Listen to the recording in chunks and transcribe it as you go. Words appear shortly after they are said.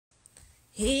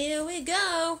Here we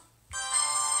go!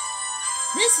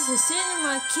 This is a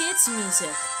Cinema Kids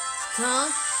music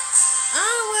called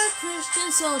Our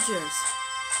Christian Soldiers.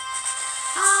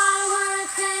 Our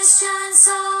Christian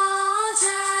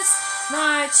soldiers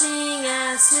marching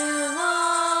as to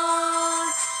war,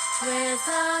 with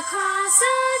the cross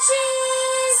of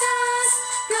Jesus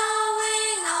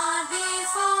going on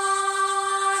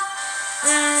before,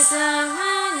 as the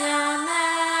young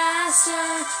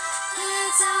master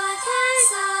leads our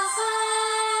case of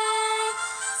flame,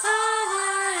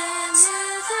 forward into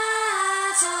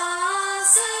battle,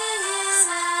 singing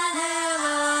and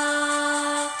hero.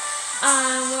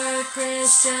 Onward,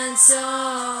 Christian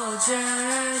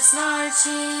soldiers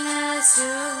marching as to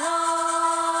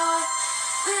war,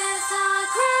 with the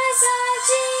cries of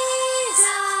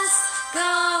Jesus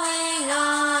going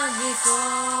on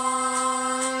before.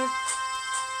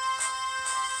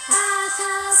 At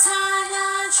the sign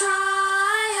of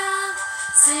triumph,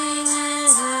 singing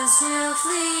as we'll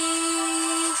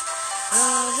flee.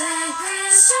 Oh, then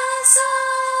Christian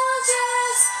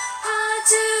soldiers on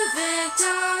to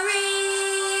victory.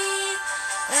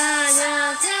 And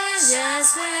now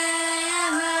just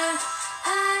glimmer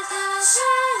at the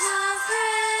shine of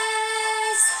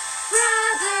praise.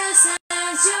 Brothers,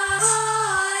 lift your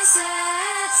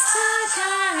voices, touch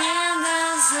our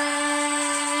anthems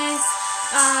raise.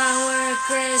 Our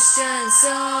Christian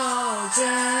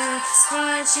soldiers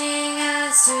marching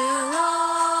as to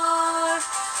war,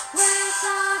 with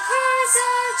the cries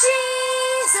of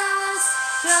Jesus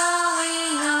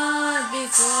going on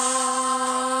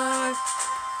before.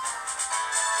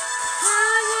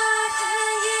 Onward,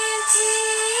 hanging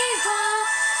people,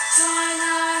 join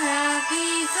our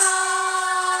happy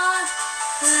thought.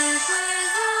 Lift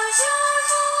with us your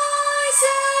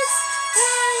voices,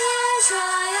 and your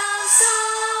triumph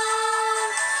song.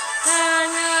 And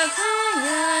the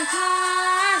fire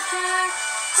conquer,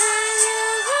 and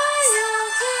your royal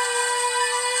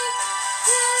king.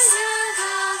 Vision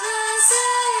of the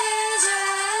sages,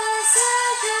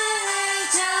 second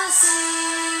angels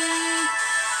sing.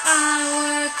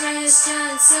 Our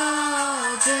Christian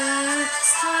soldiers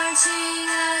marching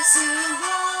as to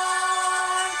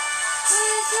war,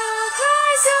 with the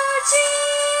cries of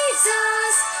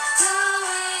Jesus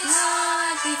going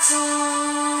on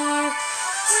before.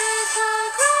 With the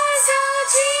cries of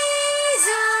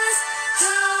Jesus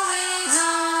going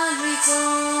on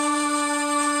before.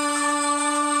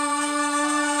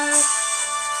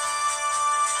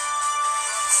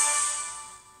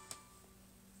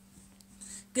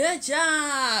 Good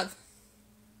job!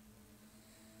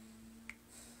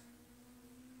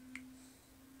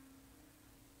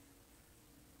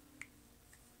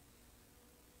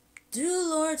 Do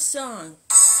Lord's song.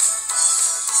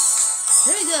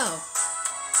 Here we go.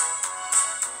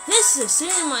 This is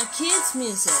Cinema Kids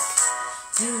music.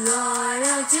 Do Lord,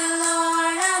 oh do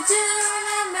Lord, oh do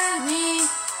remember me.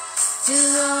 Do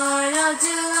Lord, oh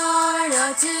do Lord,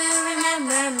 oh do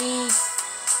remember me.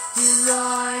 Do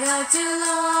Lord, oh do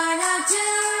Lord, oh do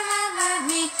remember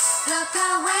me. Look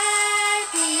away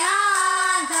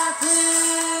beyond the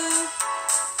blue.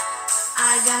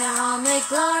 I got a home in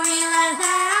glory land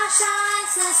that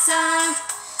outshines the sun.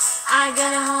 I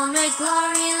got a home in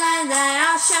glory land that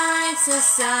outshines the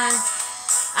sun.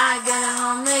 I got a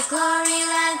home in glory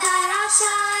land that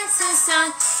outshines the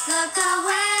sun. Look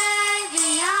away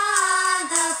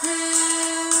beyond the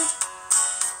blue.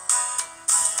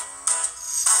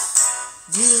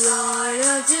 Do Lord,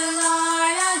 oh do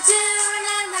Lord, oh do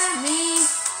remember me.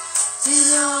 Do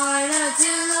Lord, oh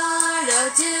do Lord, oh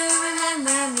do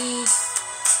remember me.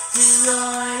 Do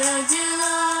Lord, oh do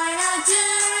Lord, oh do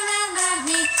remember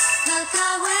me. Look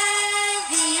away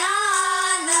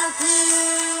beyond the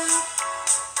blue.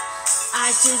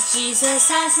 I took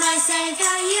Jesus as my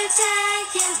Savior, you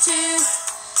take Him too.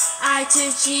 I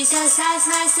took Jesus as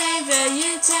my Savior,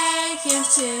 you take Him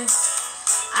too.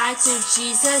 I took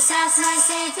Jesus as my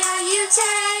Savior, you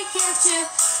take Him too.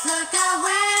 Look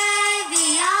away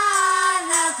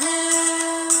beyond the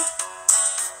blue.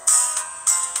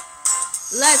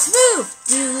 Let's move!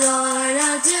 Do Lord,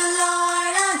 oh do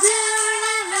Lord, oh do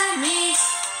remember me.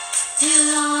 Do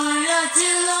Lord, oh do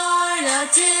Lord, oh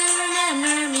do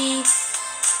remember me.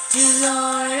 Do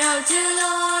Lord, oh do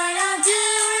Lord, oh do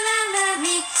remember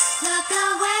me. Look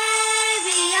away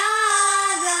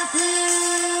beyond the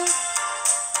blue.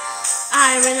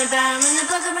 I read about him in the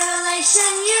book of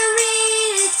Revelation, you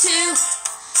read it too.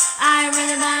 I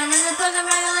read about him in the book of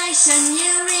Revelation,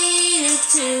 you read it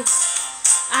too.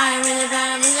 I read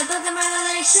about him in the book of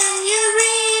Revelation, you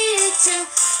read it too.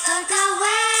 Look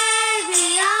away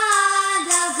beyond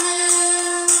the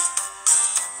blue.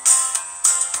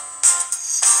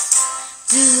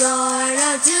 Lord,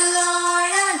 oh, dear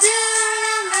Lord, oh, do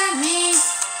remember me.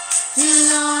 Dear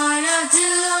Lord, oh,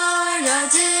 dear Lord, oh,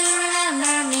 do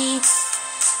remember me.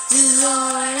 Dear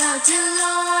Lord, oh, dear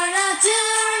Lord, oh, do